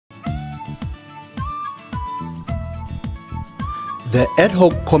The Ad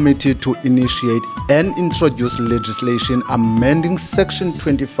Hoc Committee to initiate and introduce legislation amending Section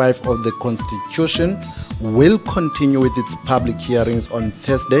 25 of the Constitution will continue with its public hearings on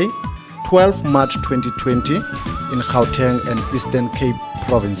Thursday, 12 March 2020 in Gauteng and Eastern Cape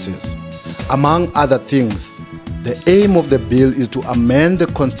provinces. Among other things, the aim of the bill is to amend the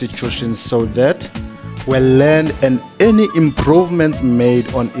Constitution so that where land and any improvements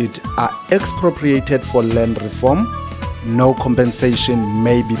made on it are expropriated for land reform, no compensation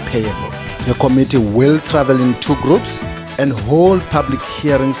may be payable. The committee will travel in two groups and hold public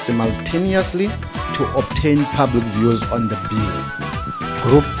hearings simultaneously to obtain public views on the bill.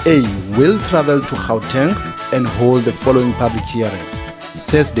 Group A will travel to Gauteng and hold the following public hearings.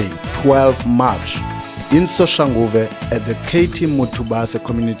 Thursday, 12 March, in Soshanguve at the KT Mutubase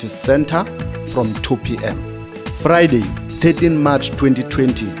Community Center from 2 p.m. Friday, 13 March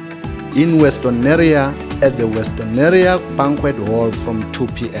 2020, in Western Area at the Western Area Banquet Hall from 2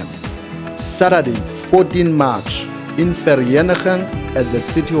 p.m. Saturday, 14 March, in Vereeniging at the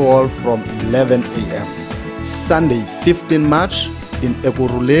City Hall from 11 a.m. Sunday, 15 March, in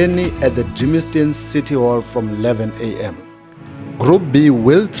Ekurhuleni at the Germiston City Hall from 11 a.m. Group B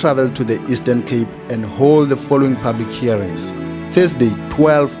will travel to the Eastern Cape and hold the following public hearings. Thursday,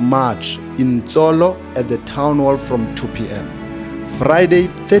 12 March, in Tsolo at the Town Hall from 2 p.m. Friday,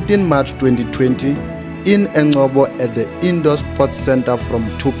 13 March 2020, in Engcobo at the Indoor Sports Center from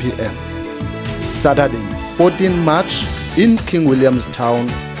 2 p.m. Saturday, 14 March, in King Williamstown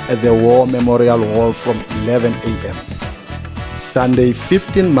at the War Memorial Hall from 11 a.m. Sunday,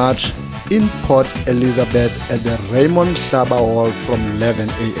 15 March, in Port Elizabeth at the Raymond Hlaba Hall from 11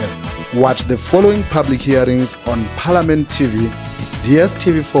 a.m. Watch the following public hearings on Parliament TV,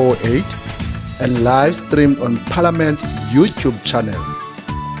 DSTV 408, and live streamed on Parliament's YouTube channel.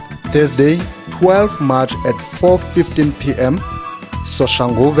 Thursday, 12 March at 4:15 p.m.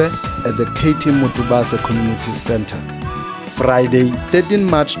 Soshanguve at the KT Mutubase Community Center. Friday, 13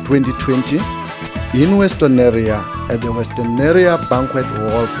 March 2020, in Western Area at the Western Area Banquet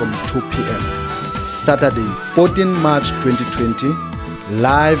Hall from 2 p.m. Saturday, 14 March 2020,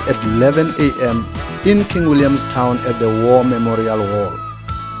 live at 11 a.m. in King Williamstown at the War Memorial Hall.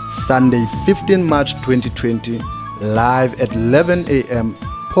 Sunday, 15 March 2020, live at 11 a.m.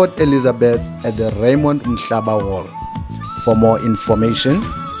 Port Elizabeth at the Raymond Hlaba Hall. For more information,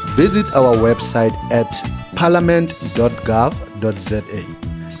 visit our website at parliament.gov.za.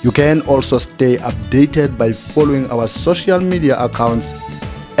 You can also stay updated by following our social media accounts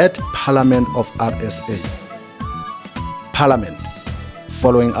at Parliament of RSA. Parliament,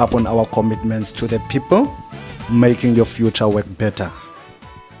 following up on our commitments to the people, making your future work better.